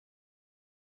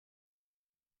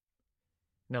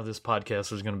Now, this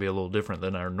podcast is going to be a little different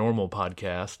than our normal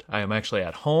podcast. I am actually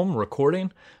at home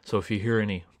recording, so if you hear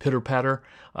any pitter-patter,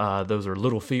 those are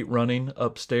little feet running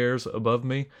upstairs above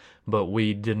me, but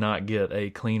we did not get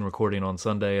a clean recording on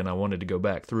Sunday, and I wanted to go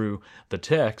back through the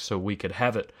text so we could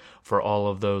have it for all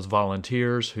of those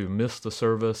volunteers who missed the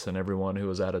service and everyone who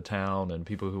was out of town and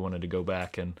people who wanted to go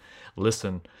back and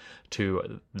listen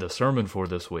to the sermon for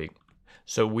this week.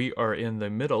 So we are in the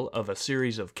middle of a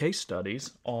series of case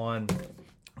studies on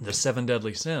the 7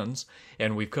 deadly sins,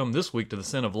 and we've come this week to the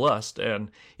sin of lust. And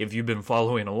if you've been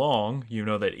following along, you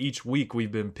know that each week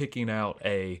we've been picking out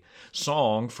a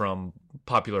song from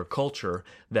popular culture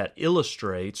that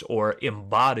illustrates or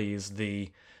embodies the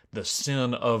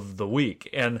sin of the week.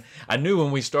 And I knew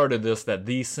when we started this that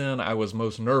the sin I was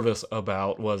most nervous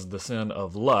about was the sin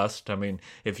of lust. I mean,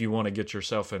 if you want to get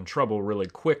yourself in trouble really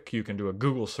quick, you can do a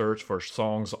Google search for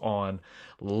songs on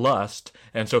lust.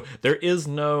 And so there is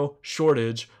no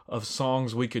shortage of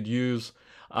songs we could use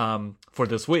for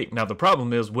this week. Now, the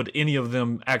problem is, would any of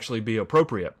them actually be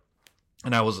appropriate?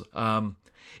 And I was...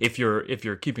 If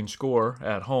you're keeping score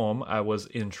at home, I was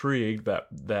intrigued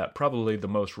that probably the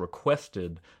most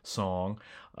requested song,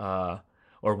 or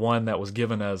one that was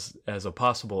given as a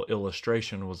possible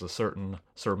illustration, was a certain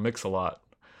Sir Mix-a-Lot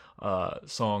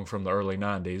song from the early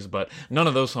 90s, but none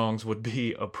of those songs would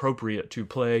be appropriate to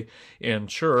play in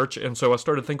church. And so I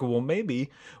started thinking, well,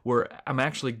 maybe I'm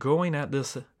actually going at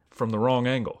this from the wrong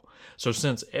angle. So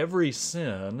since every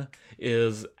sin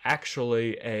is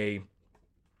actually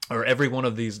every one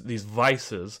of these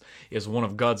vices is one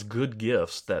of God's good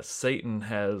gifts that Satan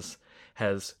has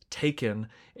taken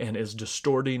and is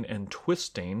distorting and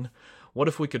twisting, what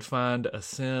if we could find a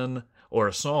sin, or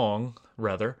a song,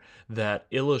 rather, that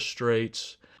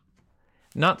illustrates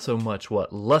not so much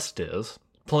what lust is?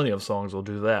 Plenty of songs will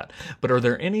do that. But are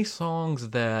there any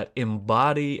songs that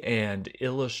embody and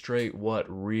illustrate what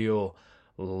real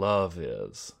love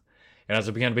is? And as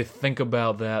I began to think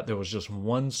about that, there was just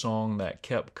one song that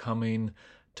kept coming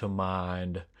to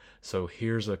mind. So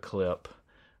here's a clip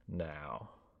now.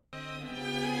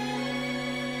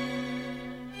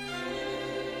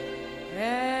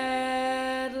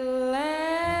 At last,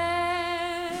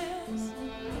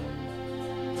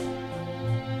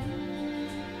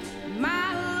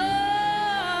 my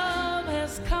love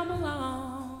has come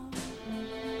along.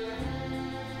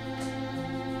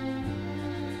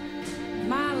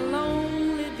 My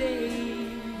lonely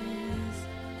days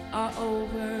are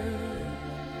over,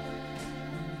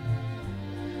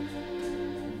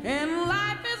 and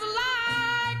life is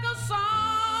like a song.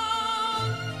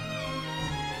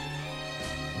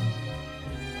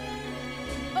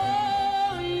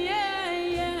 Oh yeah,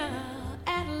 yeah,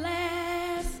 at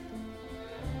last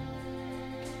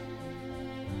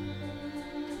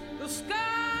the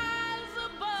skies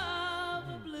above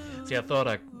the blue. See, I thought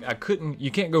I couldn't,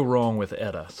 you can't go wrong with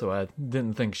Etta, so I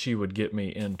didn't think she would get me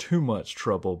in too much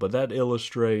trouble, but that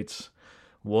illustrates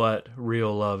what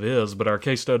real love is. But our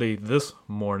case study this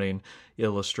morning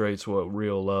illustrates what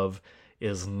real love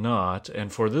is not.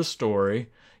 And for this story,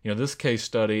 this case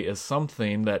study is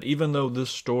something that, even though this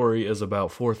story is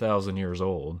about 4,000 years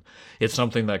old, it's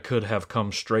something that could have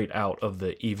come straight out of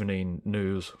the evening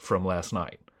news from last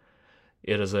night.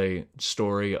 It is a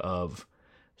story of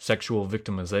sexual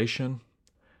victimization.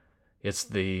 It's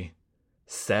the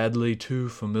sadly too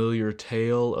familiar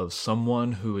tale of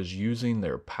someone who is using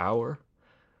their power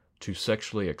to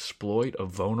sexually exploit a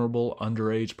vulnerable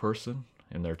underage person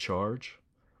in their charge.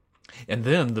 And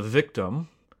then the victim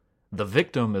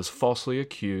is falsely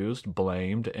accused,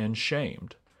 blamed, and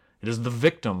shamed. It is the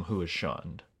victim who is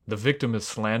shunned. The victim is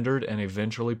slandered and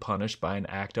eventually punished by an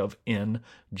act of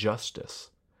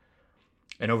injustice.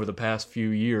 And over the past few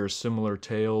years, similar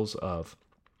tales of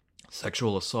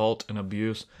sexual assault and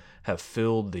abuse have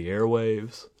filled the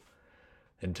airwaves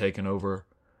and taken over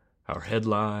our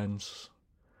headlines.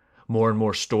 More and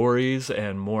more stories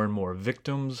and more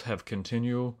victims have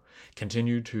continued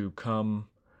to come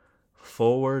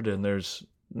forward, and there's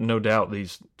no doubt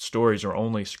these stories are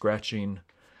only scratching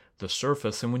the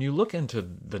surface. And when you look into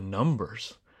the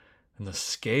numbers and the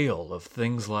scale of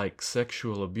things like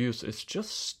sexual abuse, it's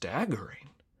just staggering.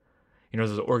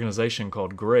 There's an organization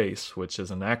called GRACE, which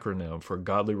is an acronym for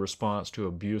Godly Response to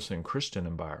Abuse in Christian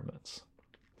Environments.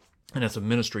 And it's a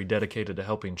ministry dedicated to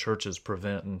helping churches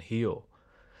prevent and heal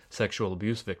sexual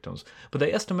abuse victims. But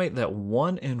they estimate that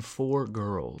 1 in 4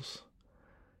 girls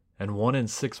and 1 in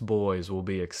 6 boys will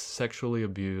be sexually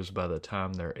abused by the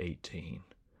time they're 18.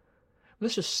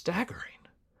 That's just staggering.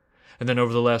 And then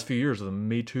over the last few years of the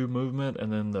Me Too movement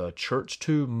and then the Church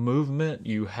Too movement,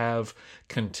 you have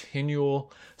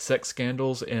continual sex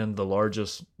scandals in the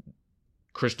largest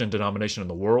Christian denomination in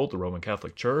the world, the Roman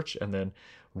Catholic Church, and then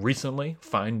recently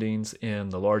findings in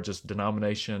the largest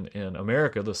denomination in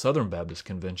America, the Southern Baptist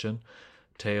Convention,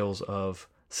 tales of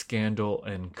scandal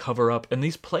and cover-up. And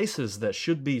these places that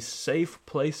should be safe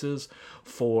places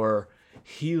for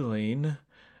healing,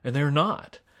 and they're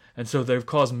not. And so they've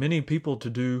caused many people to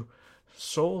do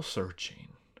soul-searching.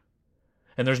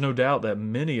 And there's no doubt that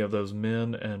many of those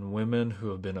men and women who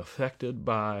have been affected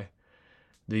by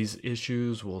these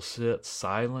issues will sit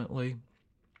silently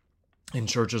in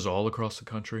churches all across the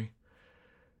country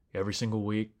every single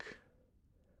week.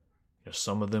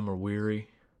 Some of them are weary.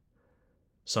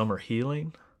 Some are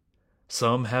healing.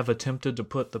 Some have attempted to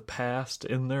put the past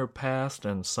in their past,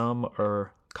 and some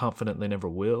are confident they never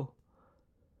will.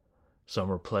 Some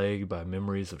are plagued by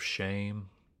memories of shame,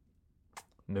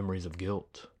 memories of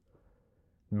guilt,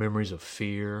 memories of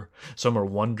fear. Some are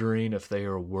wondering if they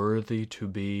are worthy to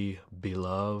be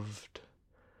beloved.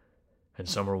 And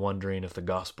some are wondering if the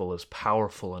gospel is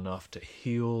powerful enough to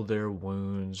heal their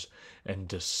wounds and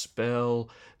dispel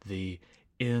the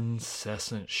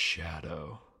incessant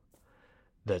shadow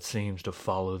that seems to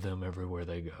follow them everywhere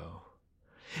they go.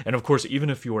 And of course, even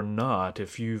if you're not,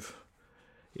 if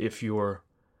you're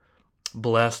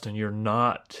blessed and you're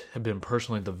not have been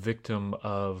personally the victim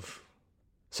of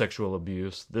sexual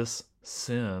abuse, this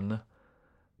sin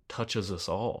touches us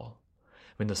all.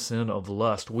 I mean, the sin of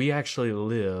lust. We actually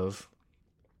live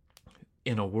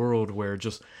in a world where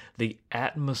just the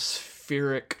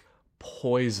atmospheric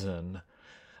poison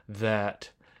that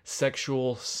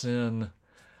sexual sin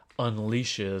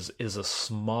unleashes is a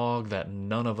smog that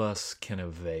none of us can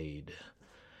evade.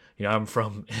 I'm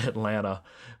from Atlanta,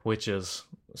 which is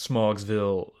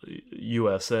Smogsville,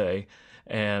 USA,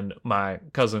 and my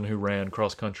cousin who ran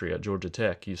cross country at Georgia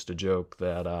Tech used to joke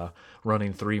that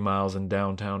running 3 miles in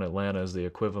downtown Atlanta is the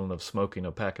equivalent of smoking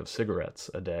a pack of cigarettes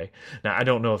a day. Now, I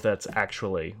don't know if that's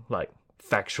actually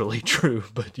factually true,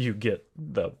 but you get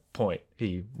the point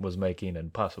he was making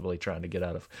and possibly trying to get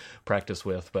out of practice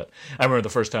with. But I remember the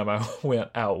first time I went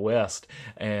out west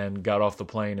and got off the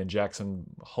plane in Jackson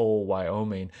Hole,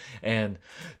 Wyoming, and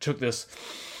took this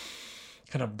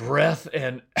kind of breath,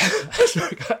 and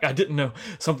I didn't know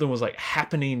something was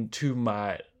happening to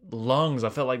my lungs. I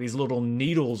felt like these little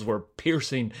needles were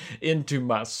piercing into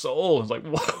my soul. I was like,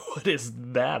 what is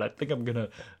that? I think I'm gonna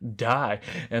die.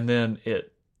 And then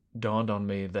it dawned on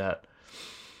me that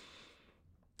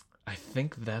I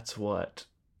think that's what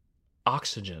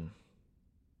oxygen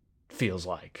feels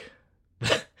like.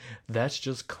 That's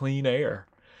just clean air.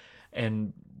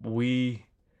 And we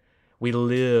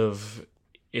live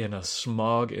in a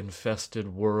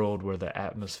smog-infested world where the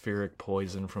atmospheric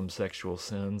poison from sexual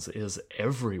sins is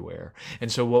everywhere.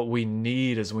 And so what we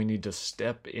need is we need to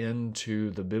step into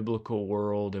the biblical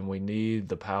world, and we need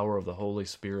the power of the Holy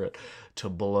Spirit to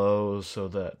blow so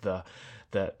that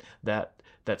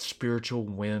that spiritual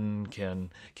wind can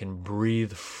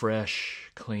breathe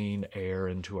fresh, clean air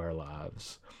into our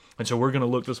lives. And so we're going to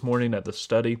look this morning at the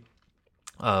study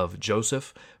of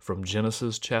Joseph from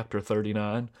Genesis chapter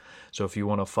 39. So if you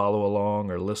want to follow along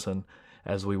or listen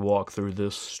as we walk through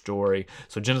this story.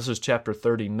 So Genesis chapter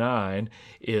 39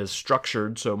 is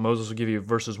structured. So Moses will give you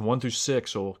verses 1 through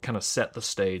 6 will kind of set the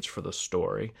stage for the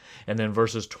story. And then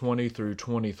verses 20 through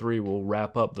 23 will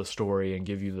wrap up the story and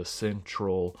give you the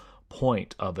central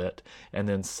point of it. And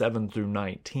then 7 through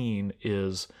 19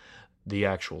 is the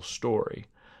actual story.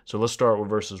 So let's start with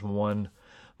verses 1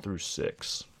 through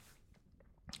 6.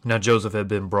 Now Joseph had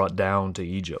been brought down to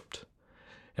Egypt,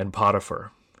 and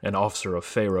Potiphar, an officer of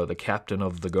Pharaoh, the captain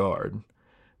of the guard,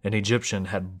 an Egyptian,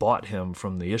 had bought him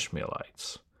from the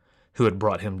Ishmaelites, who had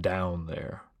brought him down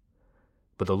there.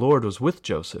 But the Lord was with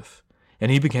Joseph,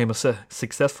 and he became a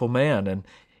successful man, and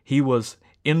he was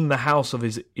in the house of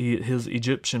his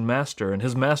Egyptian master, and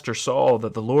his master saw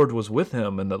that the Lord was with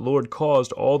him, and the Lord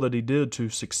caused all that he did to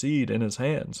succeed in his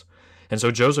hands. And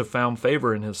so Joseph found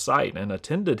favor in his sight and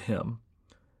attended him.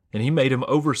 And he made him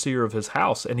overseer of his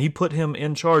house, and he put him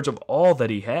in charge of all that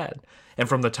he had. And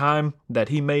from the time that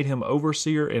he made him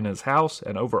overseer in his house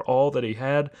and over all that he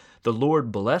had, the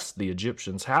Lord blessed the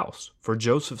Egyptian's house for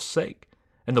Joseph's sake.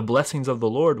 And the blessings of the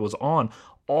Lord was on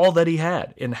all that he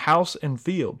had in house and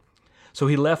field. So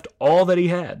he left all that he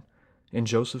had in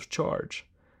Joseph's charge.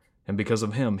 And because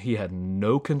of him, he had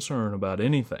no concern about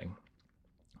anything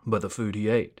but the food he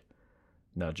ate.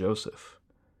 Now Joseph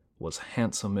was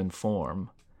handsome in form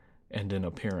and in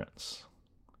appearance.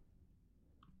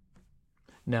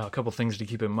 Now, a couple things to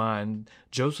keep in mind.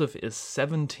 Joseph is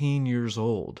 17 years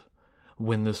old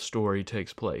when this story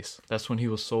takes place. That's when he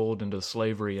was sold into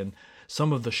slavery. And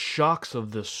some of the shocks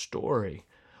of this story,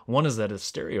 one is that it's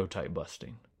stereotype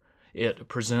busting. It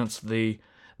presents the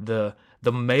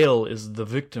male is the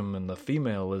victim and the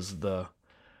female is the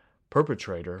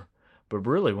perpetrator. But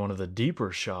really one of the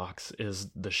deeper shocks is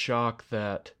the shock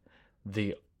that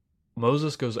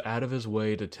Moses goes out of his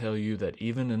way to tell you that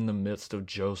even in the midst of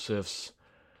Joseph's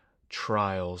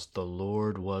trials, the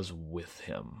Lord was with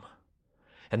him.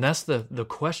 And that's the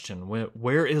question.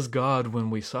 Where is God when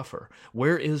we suffer?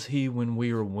 Where is he when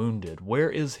we are wounded? Where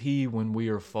is he when we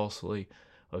are falsely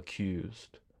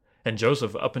accused? And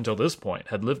Joseph, up until this point,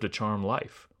 had lived a charmed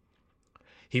life.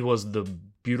 He was the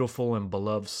beautiful and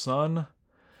beloved son.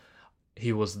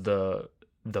 He was the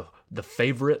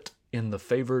favorite in the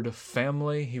favored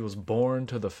family. He was born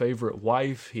to the favorite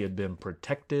wife. He had been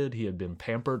protected. He had been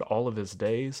pampered all of his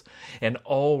days. And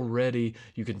already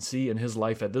you can see in his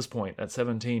life at this point, at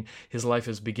 17, his life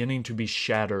is beginning to be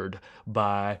shattered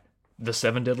by the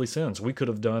 7 deadly sins. We could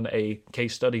have done a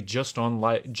case study just on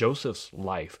Joseph's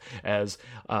life as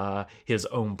his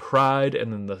own pride,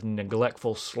 and then the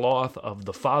neglectful sloth of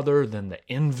the father, then the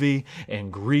envy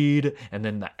and greed, and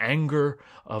then the anger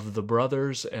of the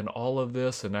brothers, and all of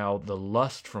this, and now the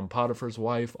lust from Potiphar's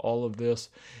wife. All of this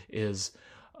is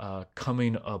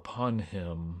coming upon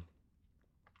him.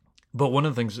 But one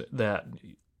of the things that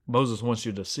Moses wants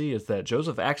you to see is that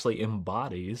Joseph actually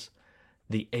embodies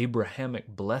the Abrahamic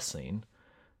blessing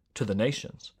to the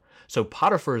nations. So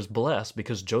Potiphar is blessed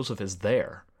because Joseph is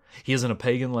there. He is in a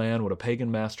pagan land with a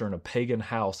pagan master and a pagan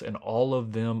house, and all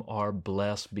of them are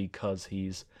blessed because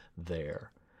he's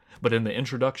there. But in the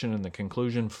introduction and the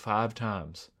conclusion, 5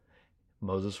 times,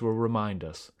 Moses will remind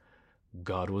us,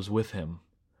 God was with him.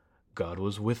 God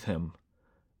was with him.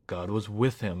 God was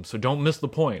with him. So don't miss the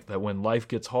point that when life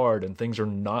gets hard and things are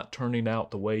not turning out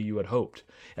the way you had hoped,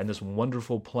 and this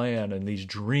wonderful plan and these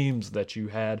dreams that you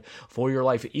had for your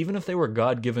life, even if they were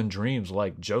God-given dreams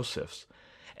like Joseph's,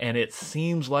 and it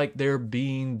seems like they're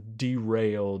being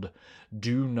derailed,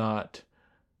 do not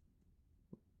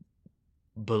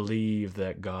believe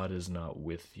that God is not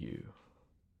with you.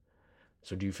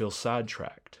 So do you feel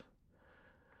sidetracked?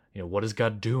 What is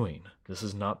God doing? This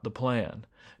is not the plan.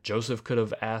 Joseph could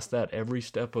have asked that every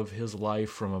step of his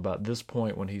life from about this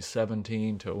point when he's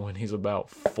 17 to when he's about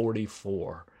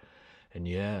 44. And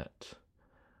yet,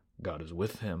 God is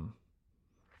with him.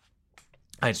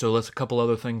 All right, so let's a couple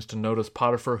other things to notice.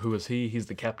 Potiphar, who is he? He's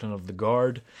the captain of the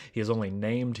guard. He is only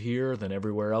named here, then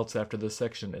everywhere else after this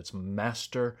section, it's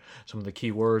master. Some of the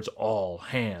key words, all,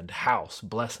 hand, house,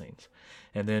 blessings.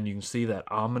 And then you can see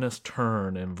that ominous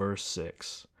turn in verse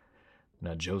 6.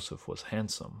 Now Joseph was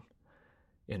handsome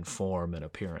in form and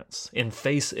appearance, in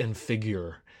face and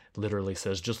figure, literally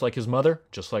says, just like his mother,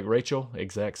 just like Rachel,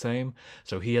 exact same.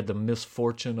 So he had the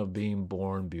misfortune of being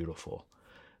born beautiful.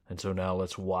 And so now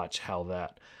let's watch how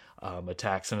that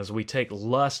attacks. And as we take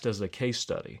lust as a case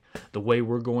study, the way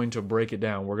we're going to break it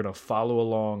down, we're going to follow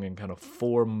along in kind of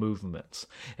 4 movements.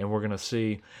 And we're going to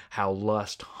see how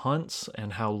lust hunts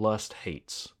and how lust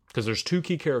hates. Because there's 2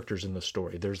 key characters in this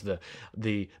story. There's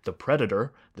the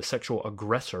predator, the sexual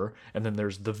aggressor, and then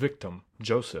there's the victim,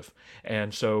 Joseph.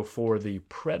 And so for the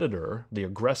predator, the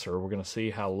aggressor, we're going to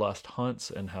see how lust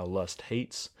hunts and how lust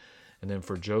hates. And then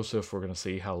for Joseph, we're going to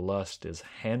see how lust is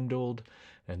handled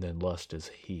and then lust is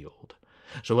healed.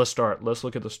 So let's start. Let's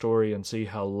look at the story and see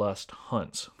how lust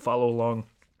hunts. Follow along,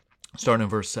 starting in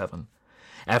verse 7.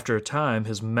 After a time,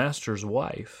 his master's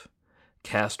wife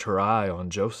cast her eye on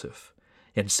Joseph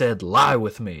and said, "Lie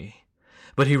with me."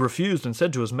 But he refused and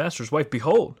said to his master's wife,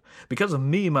 "Behold, because of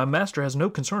me my master has no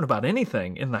concern about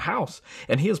anything in the house,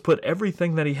 and he has put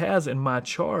everything that he has in my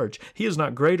charge. He is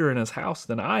not greater in his house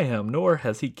than I am, nor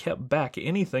has he kept back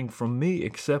anything from me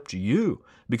except you,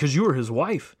 because you are his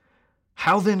wife.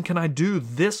 How then can I do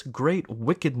this great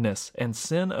wickedness and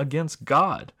sin against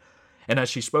God?" And as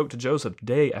she spoke to Joseph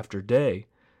day after day,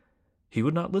 he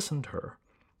would not listen to her,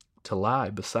 to lie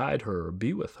beside her or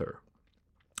be with her.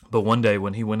 But one day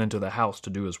when he went into the house to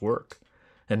do his work,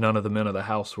 and none of the men of the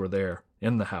house were there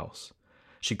in the house,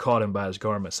 she caught him by his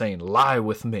garment, saying, "Lie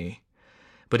with me."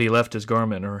 But he left his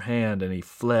garment in her hand, and he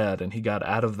fled, and he got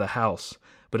out of the house.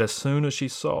 But as soon as she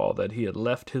saw that he had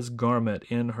left his garment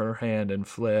in her hand and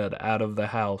fled out of the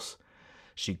house,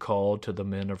 she called to the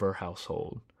men of her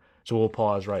household. So we'll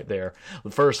pause right there.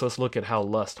 First, let's look at how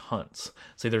lust hunts.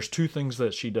 See, there's 2 things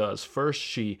that she does. First,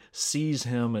 she sees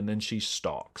him, and then she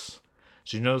stalks.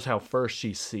 She knows how first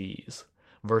she sees.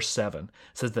 Verse 7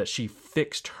 says that she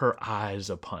fixed her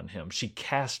eyes upon him. She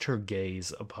cast her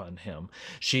gaze upon him.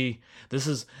 This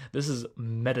is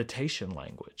meditation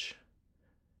language.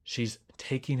 She's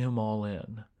taking him all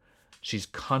in. She's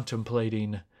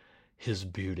contemplating his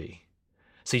beauty.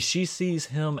 See, she sees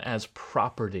him as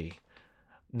property,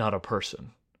 not a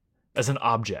person. as an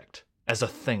object, as a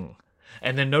thing.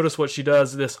 And then notice what she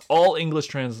does. All English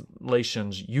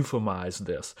translations euphemize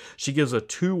this. She gives a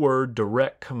 2-word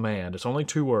direct command. It's only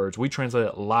 2 words. We translate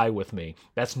it, lie with me.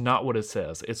 That's not what it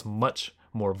says. It's much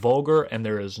more vulgar, and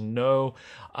there is no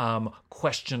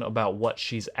question about what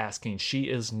she's asking. She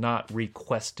is not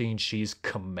requesting, she's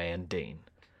commanding.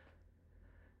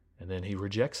 And then he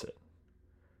rejects it.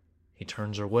 He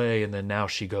turns her away, and then now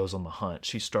she goes on the hunt.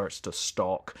 She starts to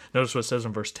stalk. Notice what it says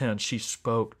in verse 10. She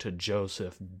spoke to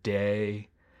Joseph day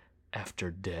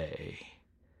after day.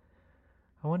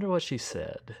 I wonder what she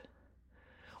said.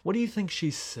 What do you think she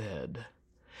said?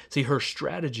 See, her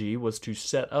strategy was to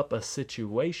set up a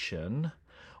situation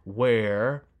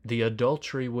where the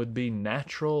adultery would be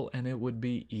natural and it would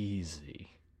be easy.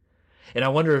 And I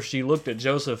wonder if she looked at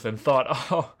Joseph and thought,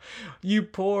 oh, you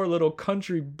poor little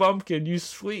country bumpkin, you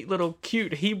sweet little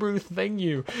cute Hebrew thing,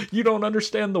 you don't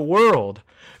understand the world.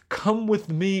 Come with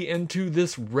me into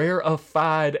this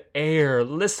rarefied air.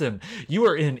 Listen, you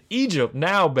are in Egypt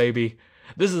now, baby.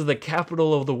 This is the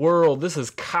capital of the world. This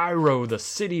is Cairo, the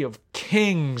city of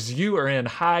kings. You are in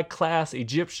high-class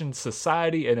Egyptian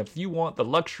society, and if you want the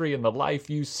luxury and the life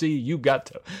you see, you got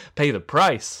to pay the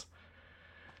price.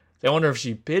 I wonder if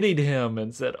she pitied him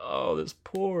and said, oh, this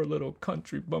poor little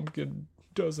country bumpkin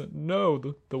doesn't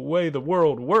know the way the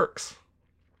world works.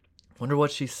 Wonder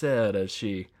what she said as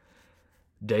she,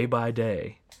 day by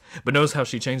day. But notice how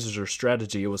she changes her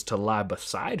strategy. It was to lie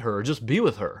beside her or just be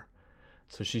with her.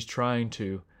 So she's trying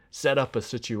to set up a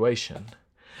situation.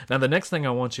 Now, the next thing I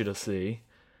want you to see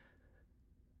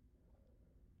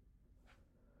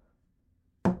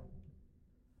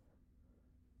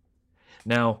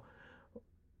now,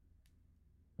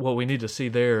 what we need to see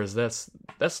there is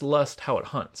that's lust, how it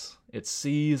hunts. It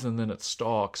sees and then it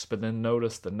stalks, but then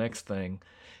notice the next thing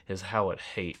is how it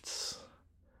hates.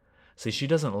 See, she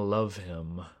doesn't love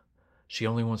him. She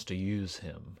only wants to use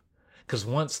him. Because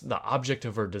once the object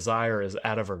of her desire is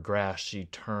out of her grasp, she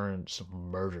turns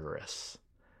murderous.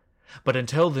 But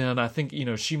until then, I think,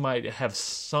 she might have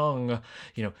sung,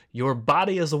 your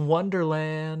body is a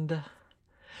wonderland.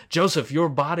 Joseph, your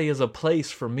body is a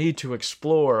place for me to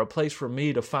explore, a place for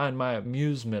me to find my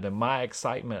amusement and my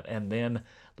excitement, and then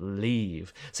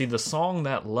leave. See, the song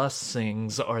that lust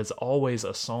sings is always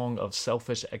a song of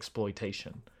selfish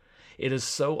exploitation. It is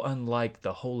so unlike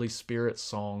the Holy Spirit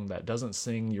song that doesn't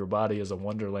sing your body is a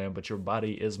wonderland, but your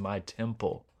body is my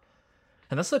temple.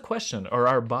 And that's the question. Are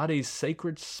our bodies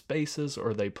sacred spaces, or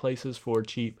are they places for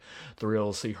cheap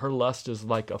thrills? See, her lust is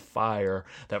like a fire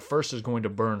that first is going to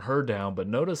burn her down, but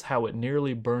notice how it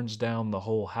nearly burns down the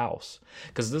whole house.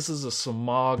 Because this is a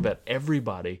smog that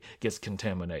everybody gets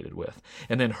contaminated with.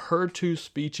 And then her 2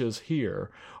 speeches here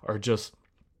are just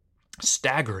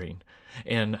staggering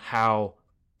in how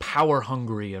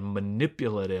power-hungry and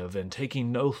manipulative and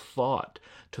taking no thought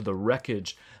to the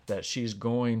wreckage that she's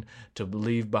going to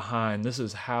leave behind. This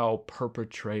is how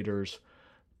perpetrators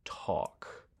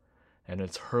talk. And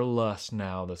it's her lust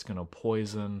now that's going to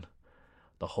poison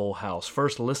the whole house.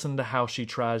 First, listen to how she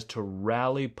tries to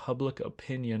rally public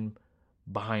opinion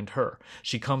behind her.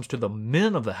 She comes to the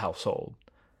men of the household.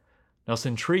 Now, it's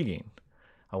intriguing.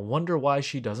 I wonder why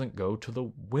she doesn't go to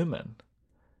the women.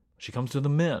 She comes to the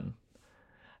men.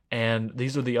 And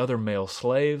these are the other male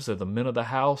slaves. They're the men of the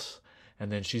house.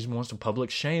 And then she wants to public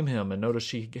shame him. And notice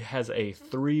she has a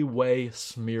 3-way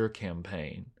smear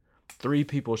campaign. 3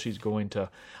 people she's going to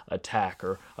attack,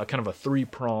 or a kind of a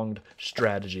 3-pronged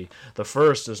strategy. The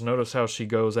first is, notice how she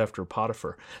goes after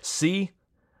Potiphar. See,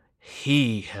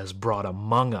 he has brought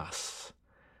among us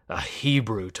a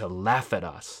Hebrew to laugh at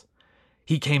us.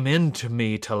 He came in to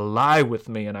me to lie with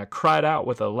me, and I cried out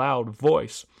with a loud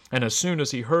voice. And as soon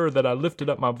as he heard that I lifted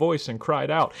up my voice and cried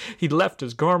out, he left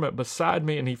his garment beside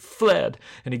me, and he fled,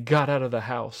 and he got out of the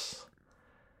house.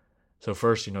 So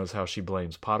first, you notice how she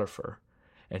blames Potiphar,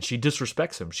 and she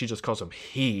disrespects him. She just calls him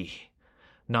he,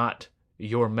 not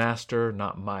your master,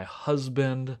 not my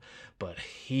husband, but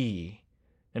he.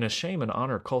 In a shame and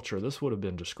honor culture, this would have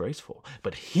been disgraceful.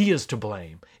 But he is to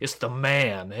blame. It's the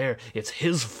man there. It's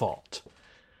his fault.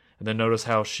 And then notice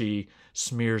how she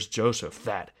smears Joseph,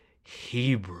 that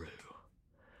Hebrew.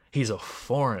 He's a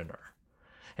foreigner.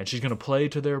 And she's going to play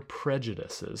to their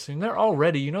prejudices. And they're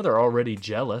already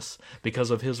jealous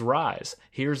because of his rise.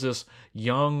 Here's this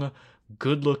young,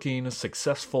 good-looking,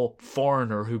 successful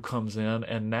foreigner who comes in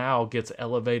and now gets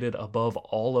elevated above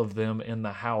all of them in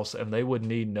the house, and they would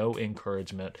need no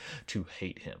encouragement to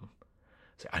hate him.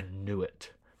 Say, I knew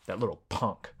it. That little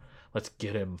punk. Let's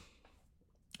get him.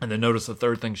 And then notice the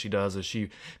third thing she does is she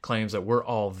claims that we're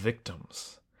all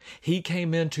victims. He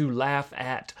came in to laugh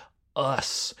at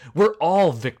us. We're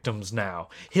all victims now.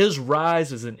 His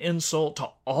rise is an insult to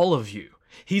all of you.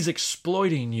 He's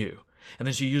exploiting you. And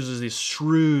then she uses this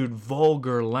shrewd,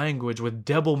 vulgar language with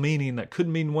double meaning that could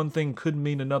mean one thing, could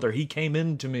mean another. He came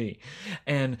into me.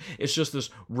 And it's just this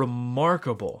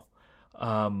remarkable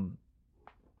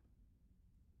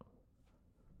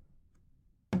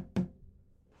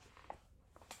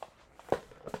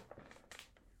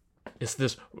it's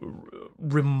this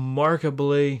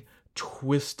remarkably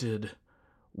twisted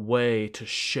way to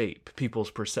shape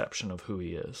people's perception of who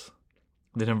he is.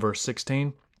 Then in verse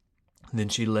 16, then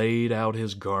she laid out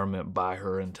his garment by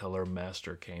her until her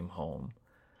master came home.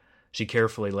 She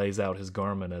carefully lays out his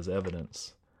garment as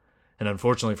evidence. And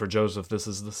unfortunately for Joseph, this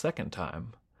is the second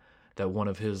time that one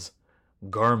of his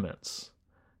garments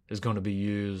is going to be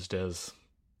used as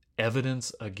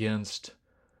evidence against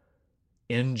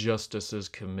injustices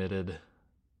committed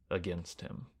against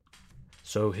him.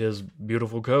 So his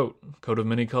beautiful coat of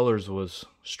many colors, was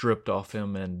stripped off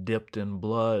him and dipped in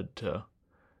blood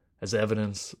as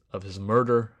evidence of his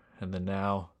murder. And then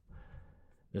now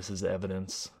this is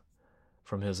evidence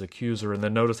from his accuser. And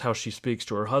then notice how she speaks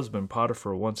to her husband,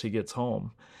 Potiphar, once he gets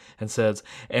home, and says,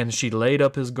 and she laid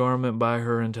up his garment by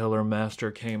her until her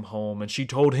master came home. And she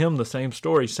told him the same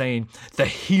story, saying, the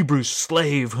Hebrew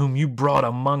slave whom you brought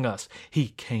among us, he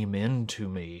came in to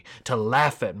me to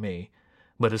laugh at me.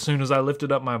 But as soon as I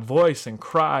lifted up my voice and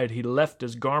cried, he left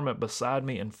his garment beside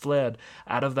me and fled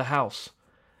out of the house.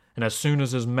 And as soon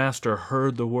as his master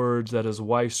heard the words that his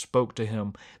wife spoke to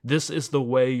him, this is the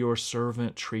way your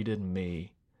servant treated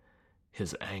me,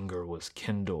 his anger was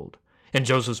kindled. And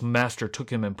Joseph's master took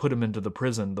him and put him into the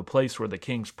prison, the place where the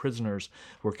king's prisoners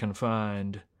were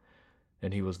confined.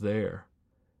 And he was there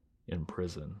in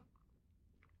prison.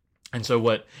 And so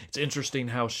it's interesting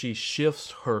how she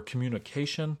shifts her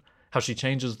communication, how she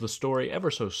changes the story ever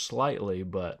so slightly,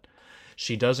 but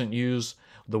she doesn't use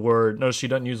the word, notice she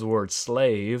doesn't use the word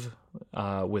slave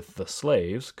with the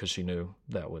slaves, because she knew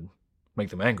that would make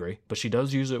them angry, but she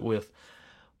does use it with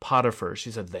Potiphar.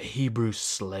 She said, the Hebrew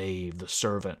slave, the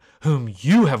servant, whom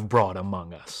you have brought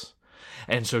among us.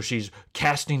 And so she's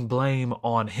casting blame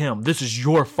on him. This is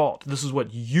your fault. This is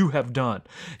what you have done.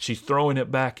 She's throwing it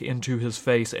back into his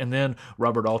face. And then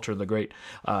Robert Alter, the great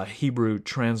Hebrew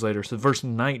translator, said, verse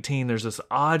 19, there's this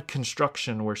odd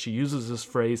construction where she uses this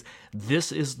phrase,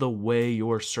 this is the way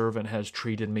your servant has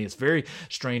treated me. It's very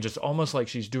strange. It's almost like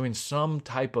she's doing some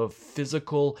type of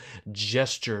physical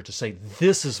gesture to say,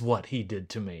 this is what he did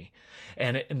to me.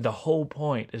 And the whole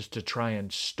point is to try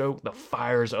and stoke the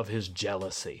fires of his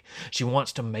jealousy. She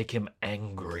wants to make him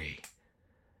angry.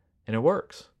 And it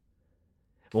works.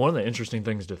 But one of the interesting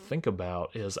things to think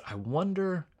about is, I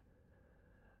wonder,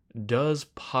 does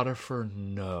Potiphar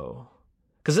know?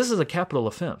 Because this is a capital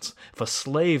offense. If a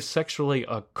slave sexually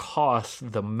accosts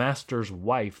the master's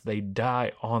wife, they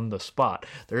die on the spot.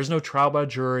 There is no trial by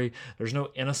jury. There's no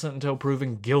innocent until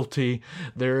proven guilty.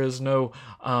 There is no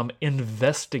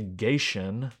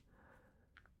investigation.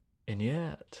 And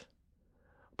yet,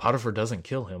 Potiphar doesn't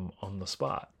kill him on the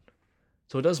spot.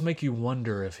 So it does make you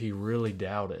wonder if he really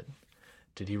doubted.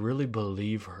 Did he really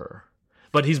believe her?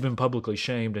 But he's been publicly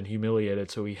shamed and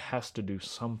humiliated, so he has to do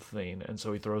something. And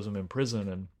so he throws him in prison.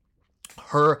 And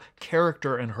her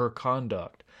character and her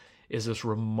conduct is this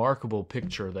remarkable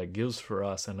picture that gives for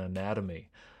us an anatomy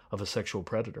of a sexual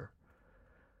predator.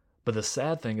 But the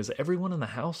sad thing is everyone in the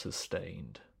house is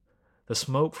stained. The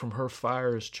smoke from her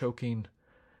fire is choking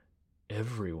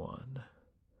everyone.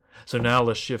 So now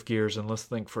let's shift gears and let's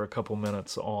think for a couple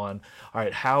minutes on, all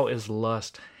right, how is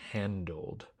lust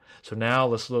handled? So now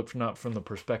let's look not from the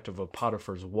perspective of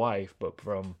Potiphar's wife, but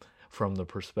from the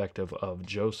perspective of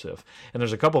Joseph. And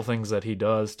there's a couple things that he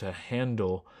does to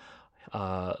handle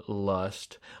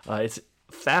lust. It's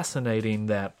fascinating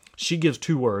that she gives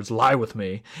two words, lie with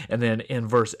me, and then in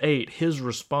verse 8, his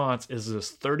response is this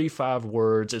 35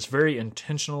 words. It's very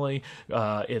intentionally,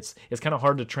 it's kind of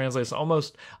hard to translate. It's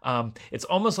almost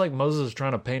like Moses is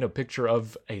trying to paint a picture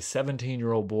of a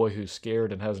 17-year-old boy who's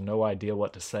scared and has no idea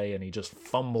what to say, and he just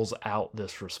fumbles out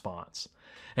this response.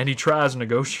 And he tries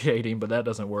negotiating, but that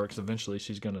doesn't work, so eventually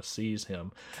she's going to seize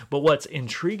him. But what's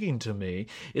intriguing to me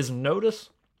is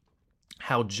notice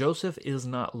how Joseph is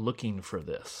not looking for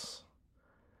this.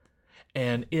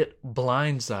 And it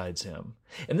blindsides him.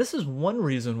 And this is one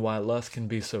reason why lust can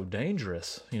be so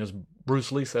dangerous. You know, as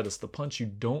Bruce Lee said, it's the punch you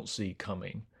don't see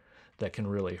coming that can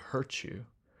really hurt you.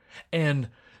 And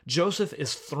Joseph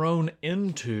is thrown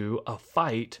into a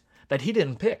fight that he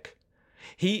didn't pick.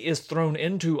 He is thrown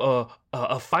into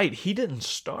a fight he didn't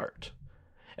start.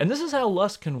 And this is how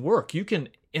lust can work. You can,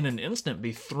 in an instant,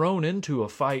 be thrown into a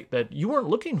fight that you weren't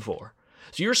looking for.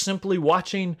 So you're simply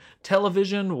watching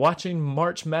television, watching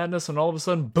March Madness, and all of a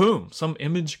sudden, boom, some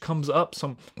image comes up,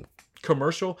 some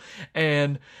commercial,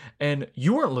 and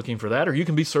you weren't looking for that. Or you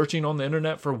can be searching on the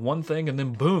internet for one thing, and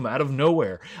then boom, out of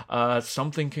nowhere,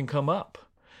 something can come up.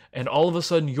 And all of a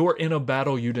sudden, you're in a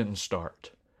battle you didn't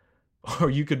start. Or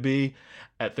you could be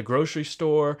at the grocery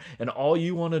store, and all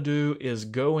you want to do is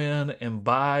go in and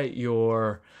buy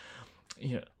your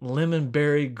lemon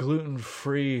berry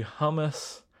gluten-free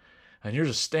hummus, and you're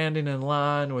just standing in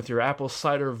line with your apple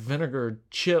cider vinegar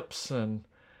chips, and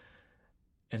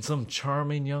some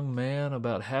charming young man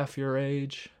about half your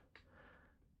age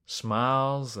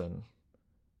smiles and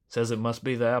says it must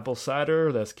be the apple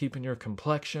cider that's keeping your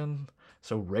complexion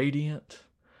so radiant.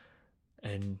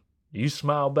 And you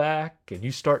smile back and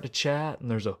you start to chat,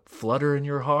 and there's a flutter in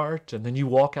your heart, and then you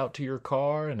walk out to your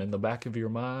car, and in the back of your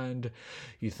mind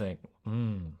you think,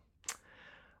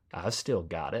 I've still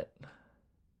got it.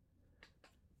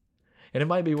 And it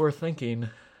might be worth thinking,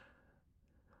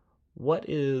 what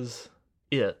is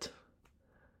it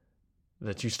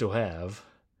that you still have?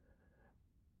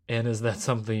 And is that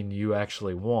something you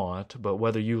actually want? But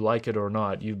whether you like it or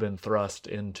not, you've been thrust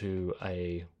into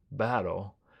a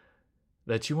battle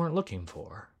that you weren't looking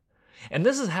for. And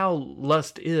this is how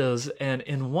lust is. And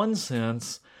in one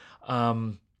sense,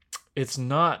 it's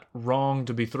not wrong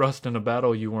to be thrust in a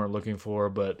battle you weren't looking for,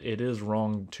 but it is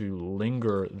wrong to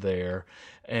linger there.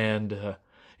 And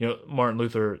Martin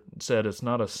Luther said it's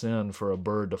not a sin for a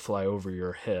bird to fly over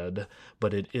your head,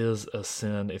 but it is a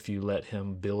sin if you let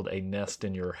him build a nest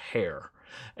in your hair.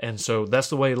 And so that's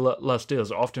the way lust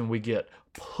is. Often we get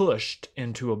pushed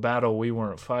into a battle we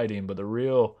weren't fighting, but the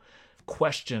real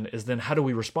question is then, how do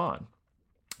we respond?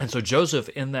 And so Joseph,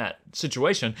 in that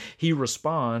situation, he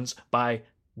responds by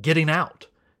getting out.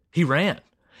 He ran.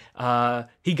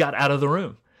 He got out of the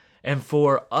room. And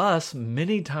for us,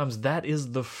 many times that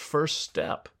is the first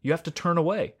step. You have to turn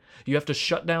away. You have to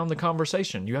shut down the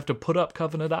conversation. You have to put up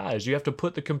covenant eyes. You have to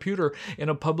put the computer in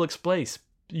a public space.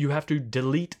 You have to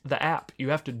delete the app. You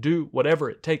have to do whatever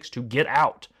it takes to get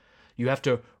out. You have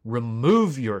to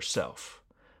remove yourself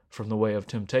from the way of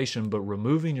temptation, but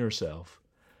removing yourself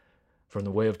from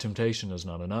the way of temptation is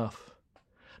not enough.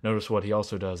 Notice what he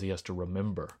also does. He has to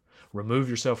remember. Remove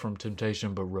yourself from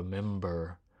temptation, but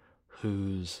remember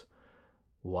who's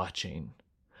watching.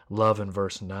 Love in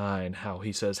verse 9 how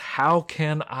he says, how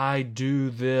can I do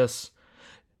this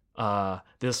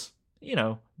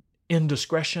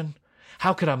indiscretion?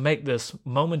 How could I make this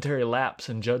momentary lapse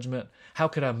in judgment? How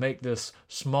could I make this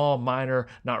small, minor,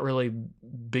 not really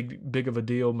big of a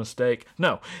deal mistake?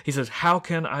 No, he says, how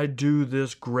can I do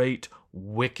this great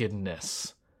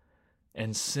wickedness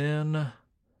and sin?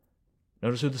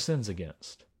 Notice who the sin's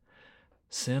against.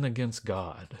 Sin against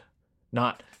God.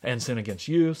 And sin against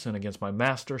you, sin against my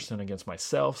master, sin against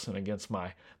myself, sin against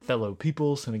my fellow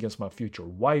people, sin against my future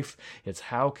wife. It's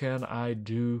how can I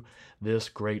do this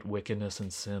great wickedness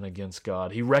and sin against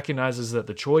God? He recognizes that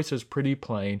the choice is pretty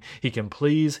plain. He can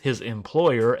please his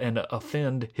employer and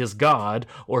offend his God,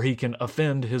 or he can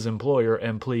offend his employer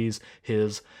and please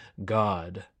his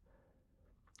God.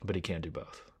 But he can't do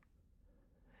both.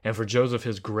 And for Joseph,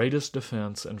 his greatest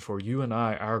defense, and for you and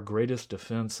I, our greatest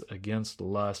defense against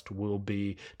lust will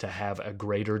be to have a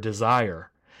greater desire.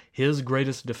 His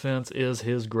greatest defense is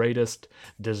his greatest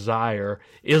desire,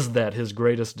 is that his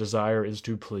greatest desire is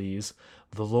to please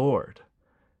the Lord.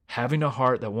 Having a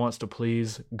heart that wants to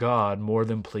please God more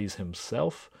than please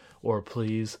himself or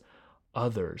please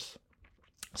others.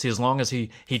 See, as long as he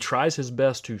tries his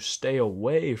best to stay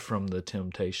away from the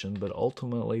temptation, but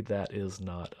ultimately that is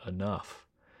not enough.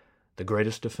 The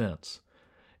greatest defense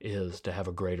is to have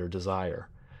a greater desire.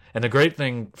 And the great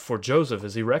thing for Joseph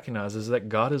is he recognizes that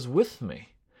God is with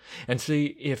me. And see,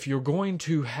 if you're going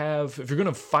to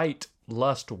fight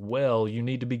lust well, you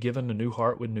need to be given a new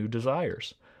heart with new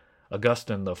desires.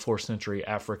 Augustine, the 4th century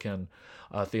African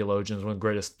theologian, one of the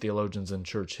greatest theologians in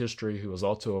church history, who was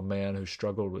also a man who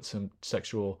struggled with some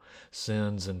sexual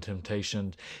sins and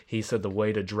temptations, he said the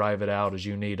way to drive it out is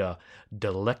you need a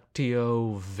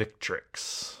delectio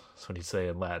victrix. That's what he'd say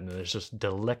in Latin. It's just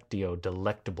delectio,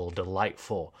 delectable,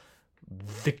 delightful,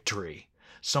 victory,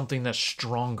 something that's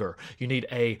stronger. You need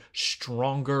a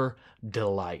stronger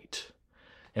delight.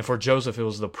 And for Joseph, it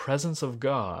was the presence of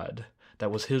God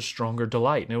that was his stronger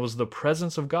delight. And it was the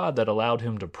presence of God that allowed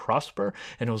him to prosper,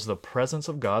 and it was the presence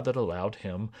of God that allowed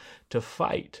him to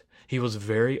fight. He was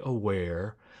very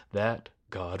aware that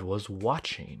God was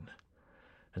watching.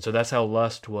 And so that's how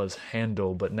lust was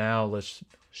handled. But now let's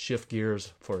shift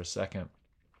gears for a second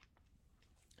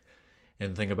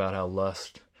and think about how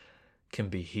lust can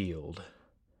be healed.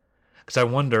 Because I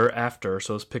wonder after,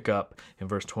 so let's pick up in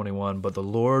verse 21, but the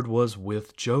Lord was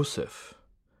with Joseph,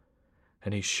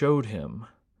 and he showed him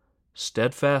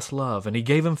steadfast love, and he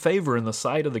gave him favor in the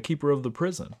sight of the keeper of the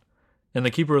prison. And the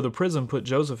keeper of the prison put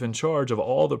Joseph in charge of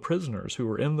all the prisoners who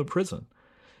were in the prison.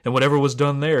 And whatever was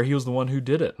done there, he was the one who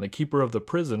did it. And the keeper of the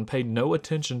prison paid no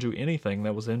attention to anything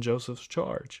that was in Joseph's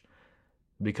charge,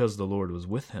 because the Lord was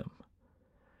with him.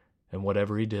 And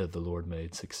whatever he did, the Lord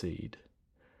made succeed.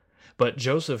 But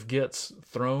Joseph gets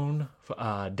thrown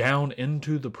down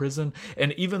into the prison,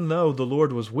 and even though the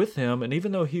Lord was with him, and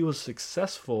even though he was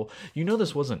successful,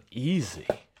 this wasn't easy.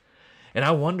 And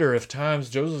I wonder if times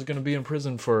Joseph's going to be in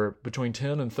prison for between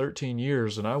 10 and 13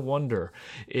 years, and I wonder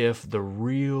if the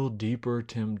real deeper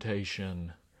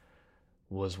temptation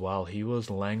was while he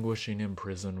was languishing in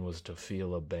prison was to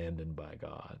feel abandoned by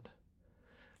God.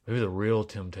 Maybe the real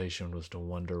temptation was to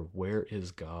wonder, where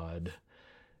is God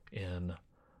in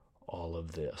all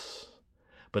of this?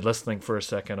 But let's think for a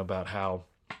second about how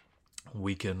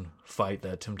we can fight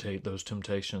those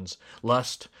temptations.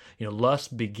 Lust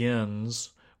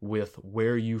begins with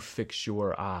where you fix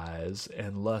your eyes,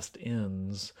 and lust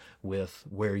ends with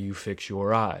where you fix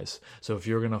your eyes. So if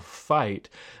you're going to fight,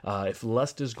 if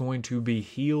lust is going to be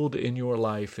healed in your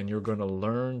life and you're going to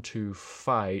learn to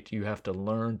fight, you have to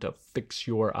learn to fix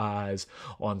your eyes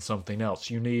on something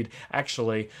else. You need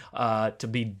actually to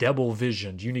be double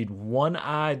visioned. You need one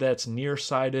eye that's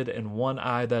nearsighted and one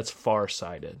eye that's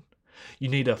farsighted. You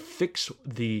need to fix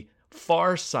the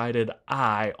far-sighted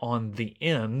eye on the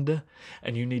end,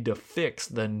 and you need to fix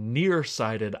the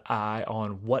nearsighted eye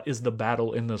on what is the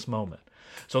battle in this moment.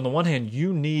 So on the one hand,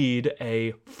 you need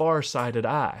a far-sighted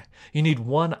eye. You need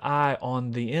one eye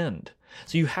on the end.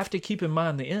 So you have to keep in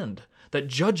mind the end, that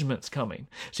judgment's coming.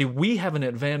 See, we have an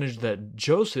advantage that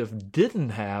Joseph didn't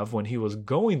have when he was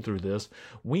going through this.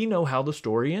 We know how the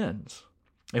story ends.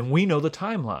 And we know the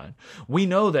timeline. We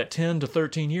know that 10 to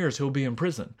 13 years he'll be in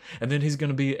prison. And then he's going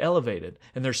to be elevated.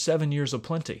 And there's 7 years of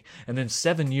plenty. And then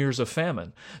 7 years of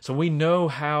famine. So we know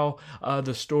how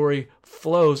the story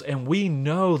flows. And we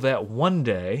know that one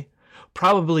day,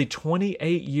 probably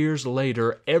 28 years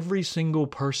later, every single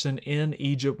person in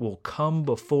Egypt will come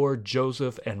before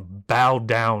Joseph and bow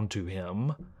down to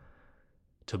him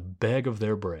to beg of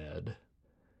their bread.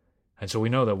 And so we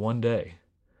know that one day,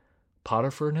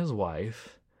 Potiphar and his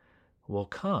wife will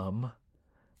come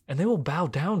and they will bow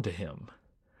down to him.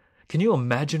 Can you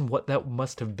imagine what that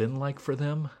must have been like for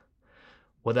them?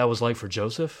 What that was like for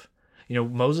Joseph?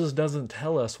 Moses doesn't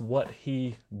tell us what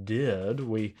he did.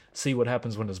 We see what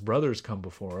happens when his brothers come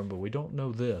before him, but we don't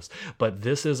know this. But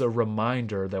this is a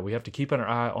reminder that we have to keep an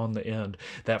eye on the end,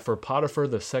 that for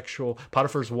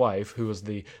Potiphar's wife, who is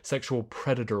the sexual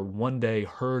predator, one day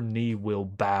her knee will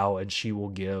bow and she will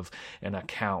give an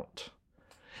account.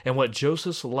 And what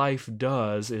Joseph's life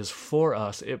does is, for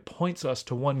us, it points us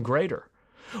to one greater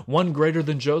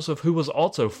than Joseph, who was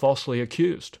also falsely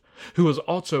accused, who was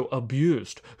also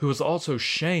abused, who was also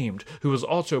shamed, who was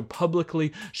also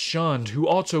publicly shunned, who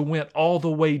also went all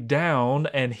the way down,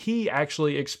 and he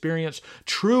actually experienced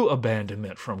true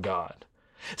abandonment from God.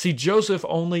 See, Joseph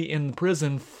only in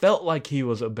prison felt like he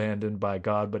was abandoned by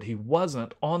God, but he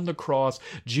wasn't. On the cross,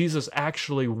 Jesus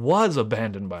actually was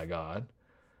abandoned by God.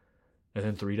 And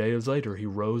then 3 days later, he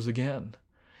rose again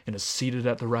and is seated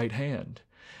at the right hand.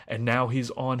 And now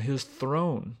he's on his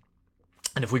throne.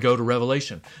 And if we go to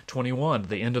Revelation 21,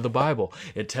 the end of the Bible,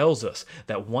 it tells us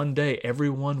that one day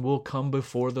everyone will come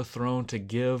before the throne to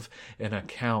give an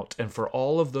account. And for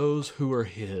all of those who are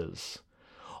his,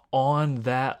 on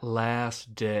that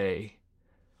last day,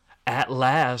 at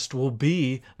last will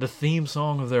be the theme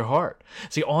song of their heart.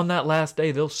 See, on that last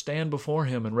day, they'll stand before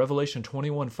him. And Revelation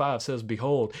 21:5 says,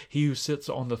 "Behold, he who sits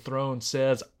on the throne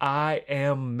says, I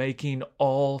am making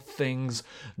all things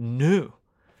new.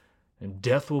 And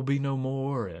death will be no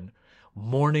more, and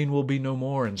mourning will be no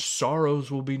more, and sorrows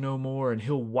will be no more, and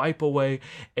he'll wipe away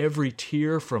every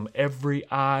tear from every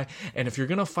eye." And if you're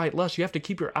going to fight lust, you have to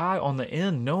keep your eye on the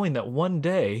end, knowing that one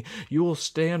day you will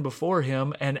stand before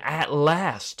him, and at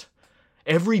last,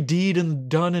 every deed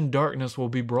done in darkness will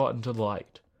be brought into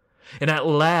light. And at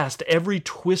last, every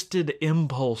twisted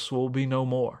impulse will be no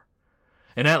more.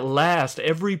 And at last,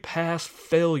 every past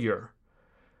failure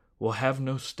will have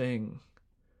no sting.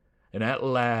 And at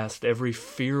last, every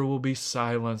fear will be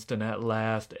silenced, and at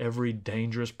last, every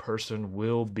dangerous person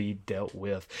will be dealt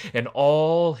with. And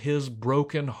all his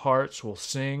broken hearts will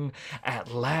sing,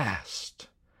 "At last,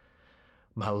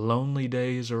 my lonely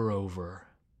days are over."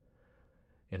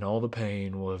 And all the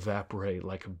pain will evaporate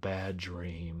like a bad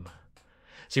dream.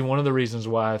 See, one of the reasons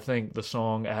why I think the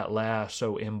song At Last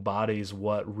so embodies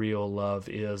what real love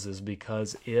is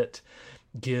because it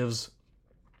gives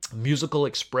musical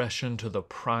expression to the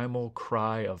primal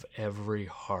cry of every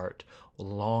heart,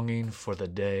 longing for the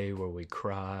day where we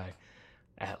cry,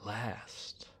 at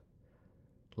last.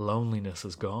 Loneliness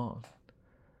is gone.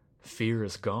 Fear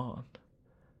is gone.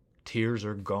 Tears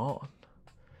are gone.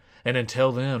 And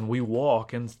until then, we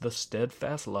walk in the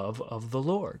steadfast love of the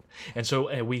Lord. And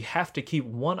so we have to keep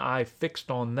one eye fixed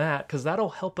on that, because that'll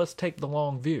help us take the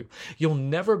long view. You'll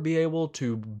never be able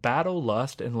to battle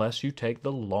lust unless you take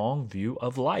the long view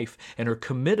of life and are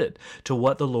committed to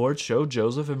what the Lord showed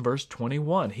Joseph in verse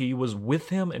 21. He was with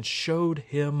him and showed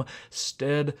him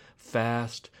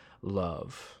steadfast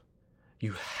love.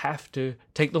 You have to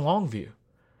take the long view.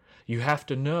 You have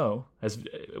to know, as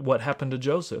what happened to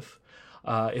Joseph,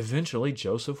 eventually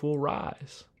Joseph will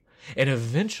rise. And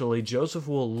eventually Joseph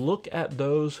will look at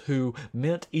those who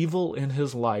meant evil in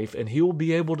his life, and he will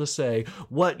be able to say,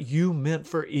 what you meant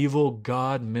for evil,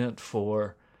 God meant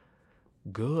for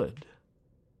good.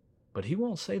 But he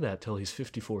won't say that till he's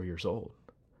 54 years old.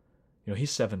 He's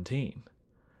 17.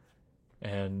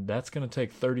 And that's going to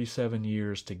take 37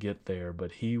 years to get there,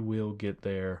 but he will get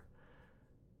there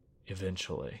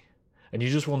eventually. And you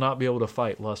just will not be able to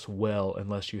fight lust well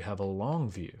unless you have a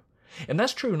long view. And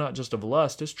that's true not just of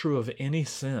lust, it's true of any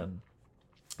sin.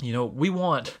 We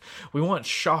want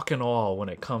shock and awe when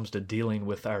it comes to dealing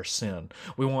with our sin.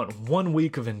 We want 1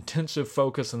 week of intensive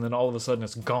focus and then all of a sudden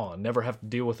it's gone, never have to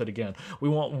deal with it again. We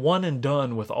want one and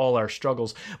done with all our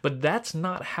struggles, but that's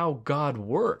not how God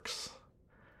works.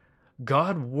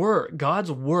 God's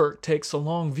work takes a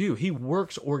long view. He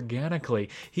works organically.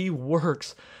 He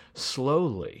works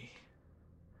slowly.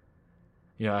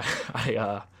 We're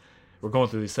going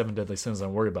through these 7 deadly sins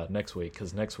I'm worried about next week,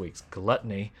 because next week's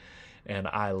gluttony, and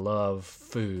I love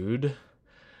food.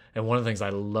 And one of the things I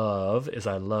love is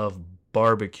I love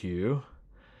barbecue.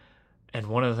 And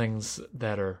one of the things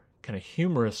that are kind of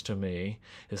humorous to me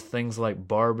is things like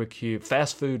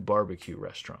fast food barbecue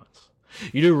restaurants.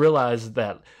 You do realize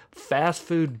that fast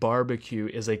food barbecue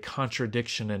is a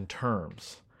contradiction in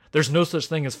terms. There's no such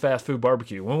thing as fast food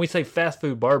barbecue. When we say fast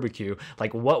food barbecue,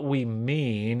 like what we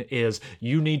mean is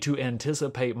you need to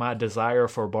anticipate my desire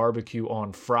for barbecue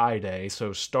on Friday,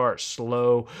 so start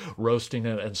slow roasting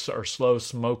it or slow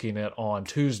smoking it on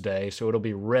Tuesday so it'll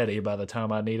be ready by the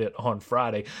time I need it on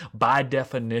Friday. By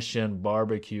definition,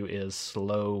 barbecue is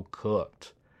slow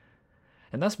cooked.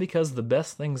 And that's because the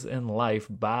best things in life,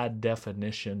 by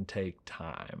definition, take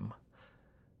time,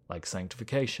 like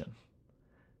sanctification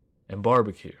and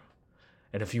barbecue.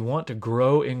 And if you want to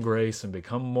grow in grace and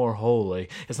become more holy,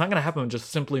 it's not going to happen just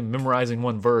simply memorizing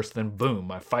one verse, then boom,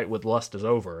 my fight with lust is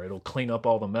over. It'll clean up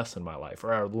all the mess in my life.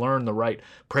 Or I learn the right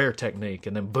prayer technique,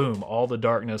 and then boom, all the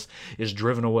darkness is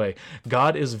driven away.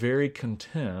 God is very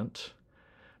content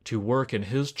to work in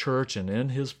his church and in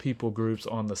his people groups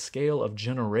on the scale of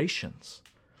generations.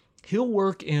 He'll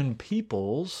work in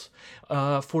peoples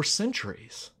for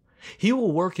centuries. He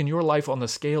will work in your life on the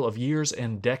scale of years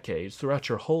and decades throughout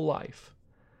your whole life.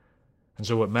 And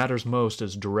so what matters most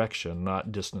is direction,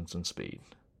 not distance and speed.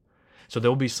 So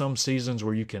there'll be some seasons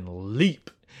where you can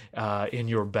leap in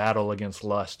your battle against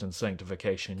lust and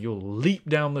sanctification. You'll leap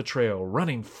down the trail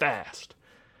running fast.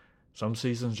 Some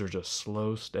seasons are just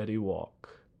slow, steady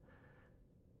walk.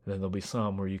 Then there'll be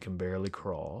some where you can barely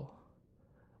crawl.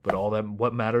 But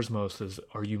what matters most is,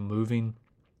 are you moving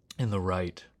in the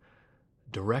right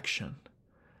direction?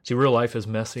 See, real life is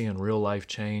messy, and real life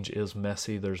change is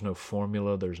messy. There's no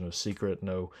formula, there's no secret,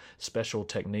 no special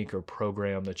technique or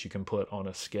program that you can put on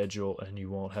a schedule, and you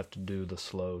won't have to do the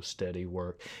slow, steady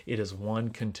work. It is one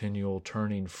continual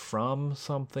turning from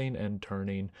something and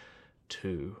turning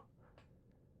to.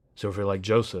 So if you're like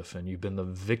Joseph and you've been the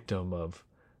victim of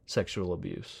sexual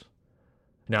abuse,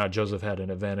 now Joseph had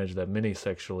an advantage that many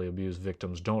sexually abused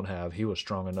victims don't have. He was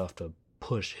strong enough to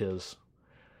push his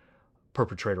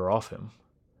perpetrator off him.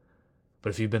 But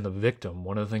if you've been the victim,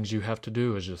 one of the things you have to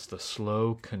do is just the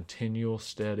slow, continual,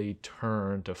 steady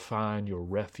turn to find your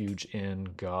refuge in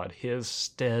God, his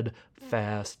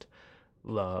steadfast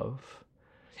love.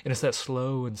 And it's that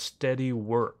slow and steady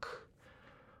work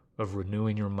of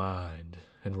renewing your mind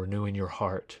and renewing your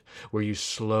heart, where you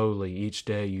slowly, each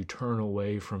day, you turn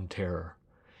away from terror.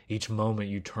 Each moment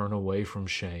you turn away from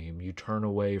shame, you turn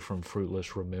away from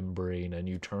fruitless remembering, and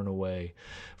you turn away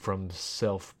from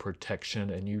self-protection,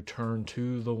 and you turn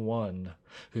to the one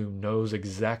who knows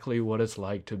exactly what it's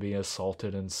like to be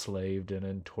assaulted, enslaved,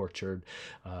 and tortured,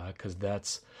 because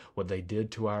that's what they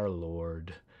did to our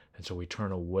Lord. And so we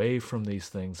turn away from these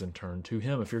things and turn to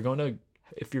him. If you're going to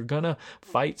If you're going to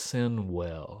fight sin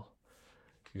well,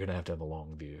 you're going to have a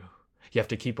long view. You have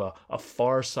to keep a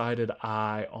far-sighted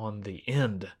eye on the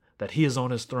end, that he is on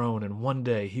his throne and one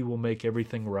day he will make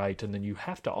everything right. And then you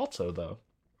have to also, though,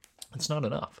 it's not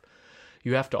enough.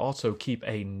 You have to also keep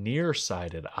a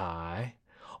nearsighted eye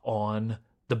on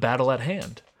the battle at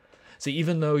hand. See,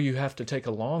 even though you have to take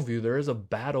a long view, there is a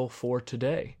battle for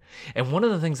today. And one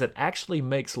of the things that actually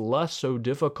makes lust so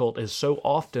difficult is so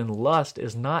often lust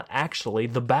is not actually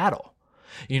the battle.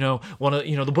 One of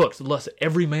the books, Lust,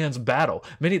 Every Man's Battle.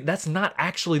 That's not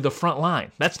actually the front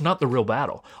line. That's not the real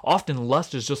battle. Often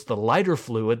lust is just the lighter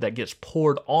fluid that gets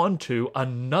poured onto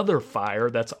another fire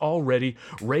that's already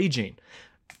raging.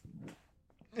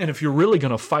 And if you're really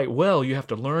going to fight well, you have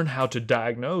to learn how to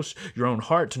diagnose your own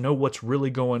heart to know what's really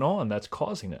going on that's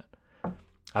causing it.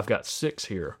 I've got 6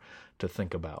 here to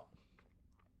think about.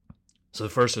 So the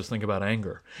first is think about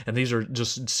anger. And these are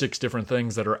just 6 different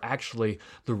things that are actually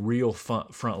the real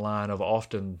front line of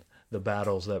often the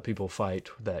battles that people fight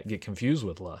that get confused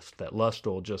with lust, that lust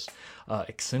will just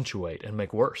accentuate and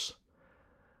make worse.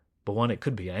 But one, it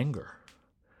could be anger.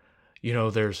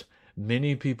 There's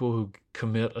many people who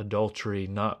commit adultery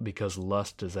not because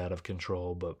lust is out of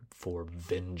control, but for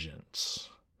vengeance.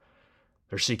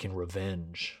 They're seeking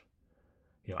revenge.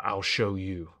 I'll show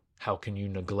you. How can you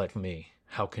neglect me?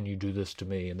 How can you do this to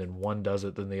me? And then one does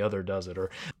it, then the other does it. Or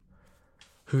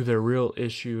who their real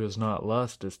issue is not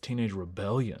lust, is teenage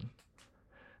rebellion.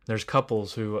 There's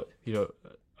couples who,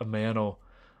 a man will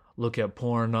look at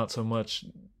porn not so much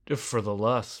for the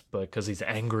lust, but because he's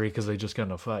angry because they just got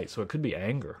in a fight. So it could be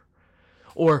anger.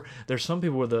 Or there's some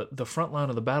people where the front line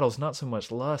of the battle is not so much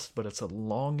lust, but it's a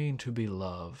longing to be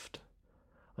loved,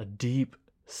 a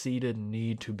deep-seated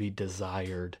need to be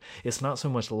desired. It's not so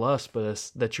much lust, but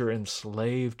it's that you're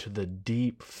enslaved to the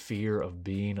deep fear of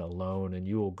being alone, and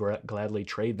you will gladly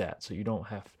trade that so you don't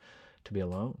have to be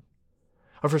alone.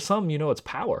 Or for some, it's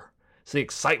power. It's the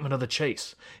excitement of the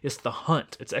chase. It's the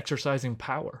hunt. It's exercising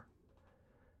power.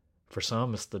 For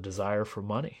some, it's the desire for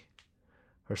money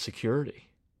or security.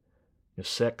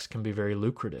 Sex can be very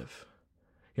lucrative.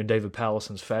 David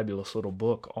Pallison's fabulous little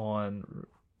book on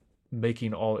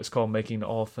it's called Making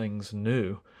All Things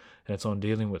New, and it's on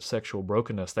dealing with sexual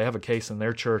brokenness. They have a case in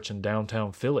their church in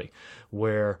downtown Philly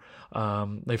where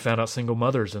they found out single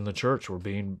mothers in the church were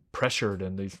being pressured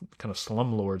and these kind of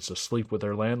slumlords to sleep with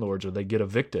their landlords or they get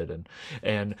evicted.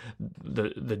 And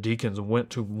the deacons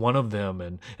went to one of them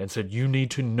and said, you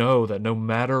need to know that no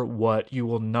matter what, you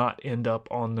will not end up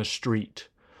on the street.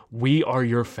 We are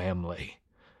your family.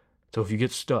 So if you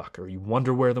get stuck or you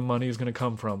wonder where the money is going to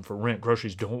come from for rent,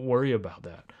 groceries, don't worry about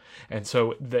that. And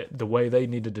so the way they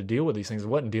needed to deal with these things, it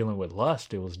wasn't dealing with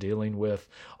lust, it was dealing with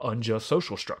unjust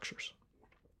social structures.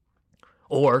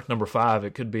 Or, number 5,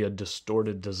 it could be a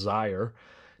distorted desire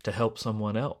to help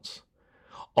someone else.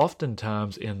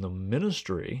 Oftentimes in the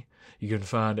ministry, you can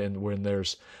find when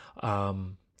there's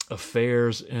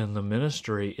affairs in the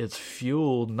ministry, it's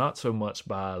fueled not so much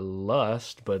by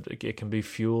lust, but it can be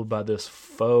fueled by this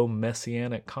faux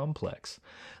messianic complex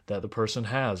that the person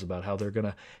has about how they're going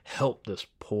to help this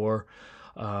poor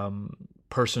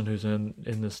person who's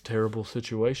in this terrible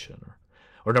situation.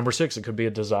 Or number 6, it could be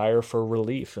a desire for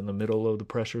relief in the middle of the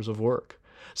pressures of work.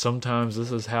 Sometimes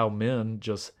this is how men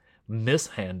just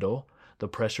mishandle the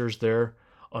pressures they're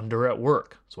under at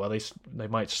work. That's why they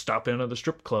might stop in at the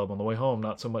strip club on the way home,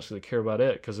 not so much that they care about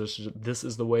it, because this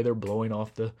is the way they're blowing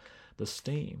off the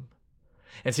steam.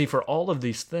 And see, for all of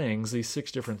these things, these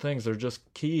 6 different things, they're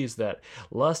just keys that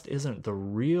lust isn't the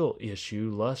real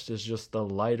issue. Lust is just the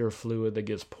lighter fluid that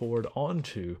gets poured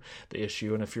onto the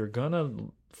issue. And if you're going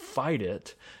to fight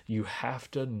it, you have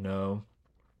to know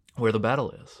where the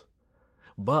battle is.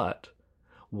 But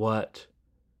what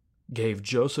gave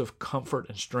Joseph comfort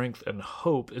and strength and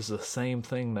hope is the same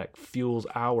thing that fuels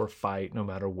our fight no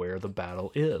matter where the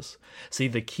battle is. See,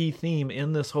 the key theme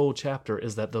in this whole chapter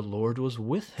is that the Lord was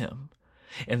with him.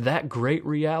 And that great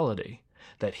reality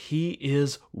that he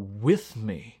is with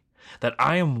me, that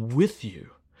I am with you.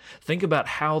 Think about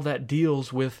how that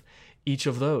deals with each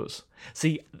of those.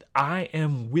 See, I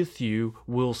am with you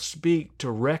will speak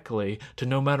directly to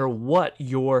no matter what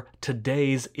your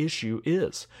today's issue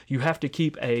is. You have to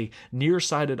keep a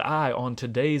nearsighted eye on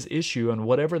today's issue, and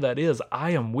whatever that is,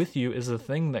 I am with you is the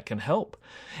thing that can help.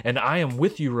 And I am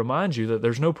with you reminds you that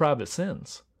there's no private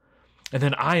sins. And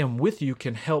then I am with you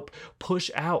can help push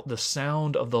out the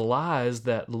sound of the lies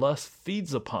that lust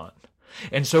feeds upon.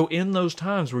 And so in those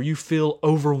times where you feel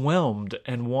overwhelmed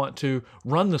and want to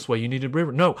run this way, you need to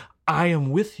remember, no, I am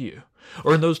with you.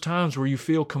 Or in those times where you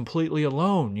feel completely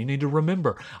alone, you need to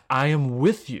remember, I am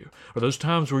with you. Or those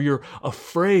times where you're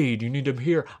afraid, you need to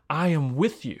hear, I am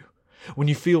with you. When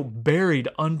you feel buried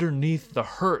underneath the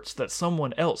hurts that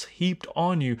someone else heaped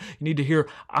on you, you need to hear,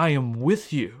 I am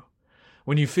with you.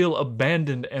 When you feel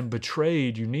abandoned and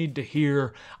betrayed, you need to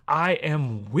hear, I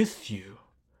am with you.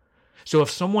 So if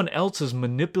someone else's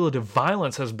manipulative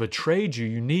violence has betrayed you,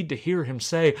 you need to hear him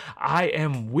say, I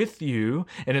am with you,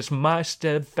 and it's my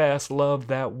steadfast love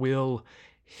that will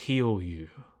heal you.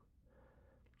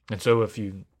 And so if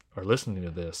you are listening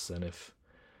to this, and if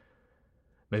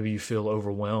maybe you feel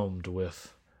overwhelmed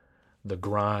with the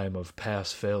grime of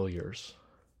past failures,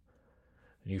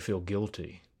 and you feel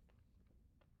guilty,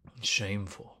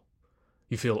 shameful,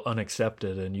 you feel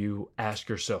unaccepted, and you ask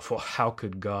yourself, well, how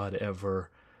could God ever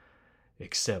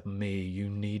accept me? You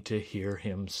need to hear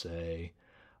him say,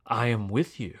 I am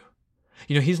with you.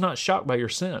 You know, he's not shocked by your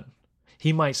sin.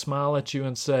 He might smile at you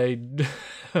and say,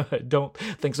 don't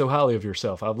think so highly of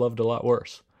yourself. I've loved a lot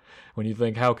worse. When you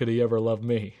think, how could he ever love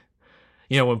me?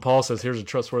 You know, when Paul says, here's a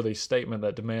trustworthy statement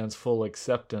that demands full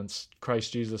acceptance,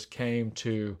 Christ Jesus came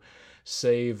to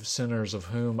save sinners of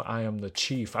whom I am the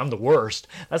chief. I'm the worst.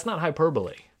 That's not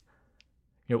hyperbole.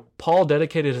 You know, Paul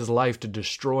dedicated his life to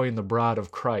destroying the bride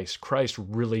of Christ. Christ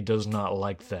really does not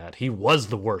like that. He was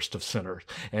the worst of sinners,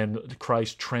 and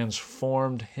Christ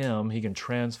transformed him. He can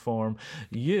transform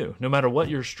you. No matter what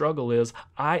your struggle is,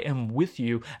 I am with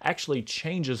you actually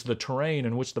changes the terrain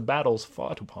in which the battle is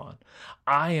fought upon.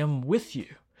 I am with you.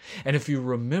 And if you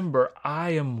remember, I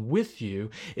am with you,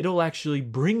 it'll actually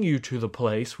bring you to the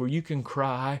place where you can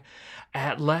cry,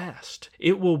 at last.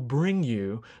 It will bring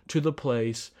you to the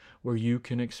place where you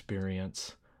can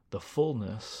experience the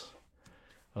fullness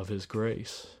of his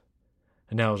grace.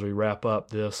 And now as we wrap up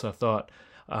this, I thought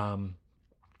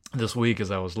this week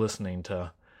as I was listening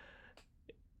to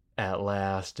At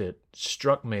Last, it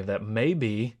struck me that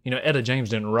maybe, you know, Etta James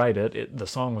didn't write it. The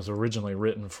song was originally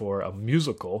written for a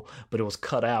musical, but it was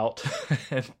cut out.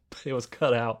 And it was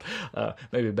cut out,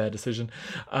 maybe a bad decision,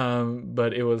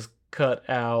 but it was cut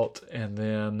out, and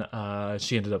then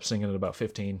she ended up singing it about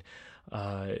 15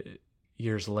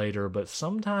 years later. But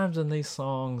sometimes in these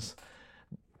songs,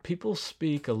 people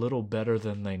speak a little better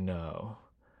than they know.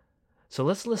 So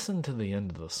let's listen to the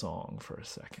end of the song for a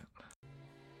second.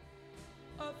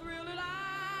 A thrill that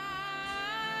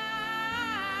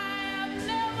I've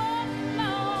never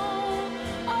known.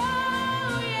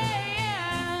 Oh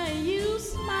yeah, you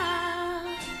smile,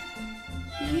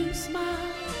 you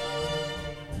smile.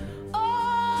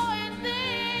 Oh, and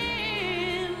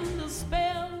then the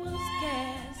spell was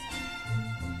cast,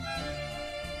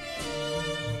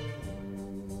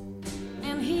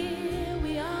 and here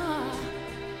we are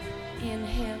in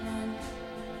heaven.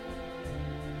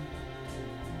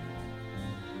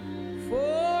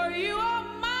 For you are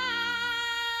mine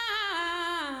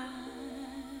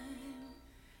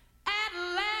at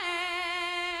last.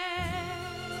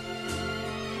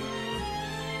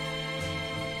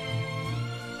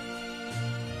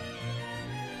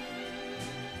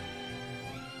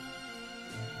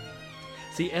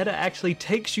 See, Etta actually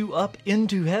takes you up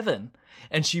into heaven,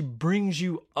 and she brings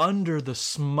you under the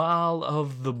smile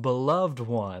of the beloved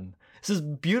one. This is a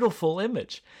beautiful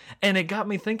image. And it got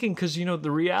me thinking, because, you know, the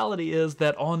reality is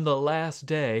that on the last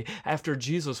day, after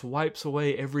Jesus wipes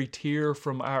away every tear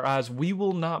from our eyes, we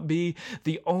will not be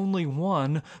the only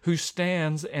one who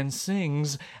stands and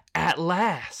sings at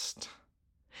last.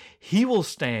 He will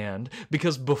stand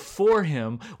because before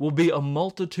him will be a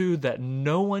multitude that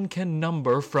no one can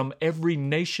number from every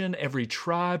nation, every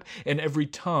tribe, and every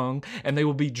tongue, and they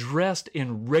will be dressed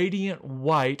in radiant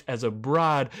white as a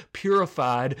bride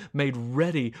purified, made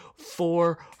ready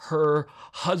for her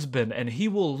husband. And he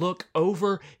will look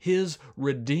over his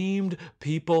redeemed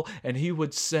people and he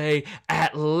would say,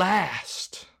 at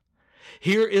last.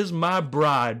 Here is my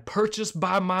bride, purchased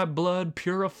by my blood,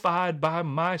 purified by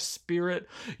my spirit.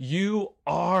 You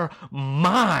are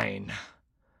mine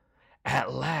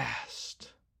at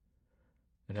last.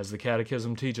 And as the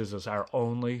Catechism teaches us, our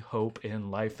only hope in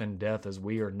life and death is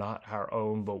we are not our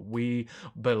own, but we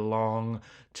belong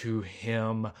to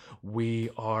him. We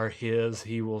are his.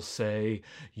 He will say,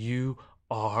 you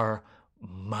are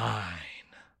mine.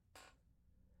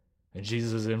 And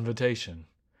Jesus' invitation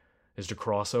is to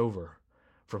cross over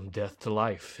from death to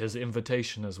life. His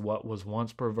invitation is what was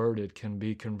once perverted can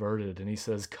be converted. And he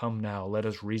says, come now, let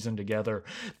us reason together.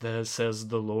 Thus says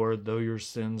the Lord, though your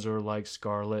sins are like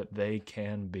scarlet, they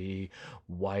can be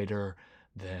whiter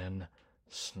than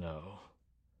snow.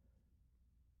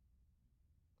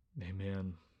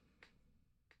 Amen.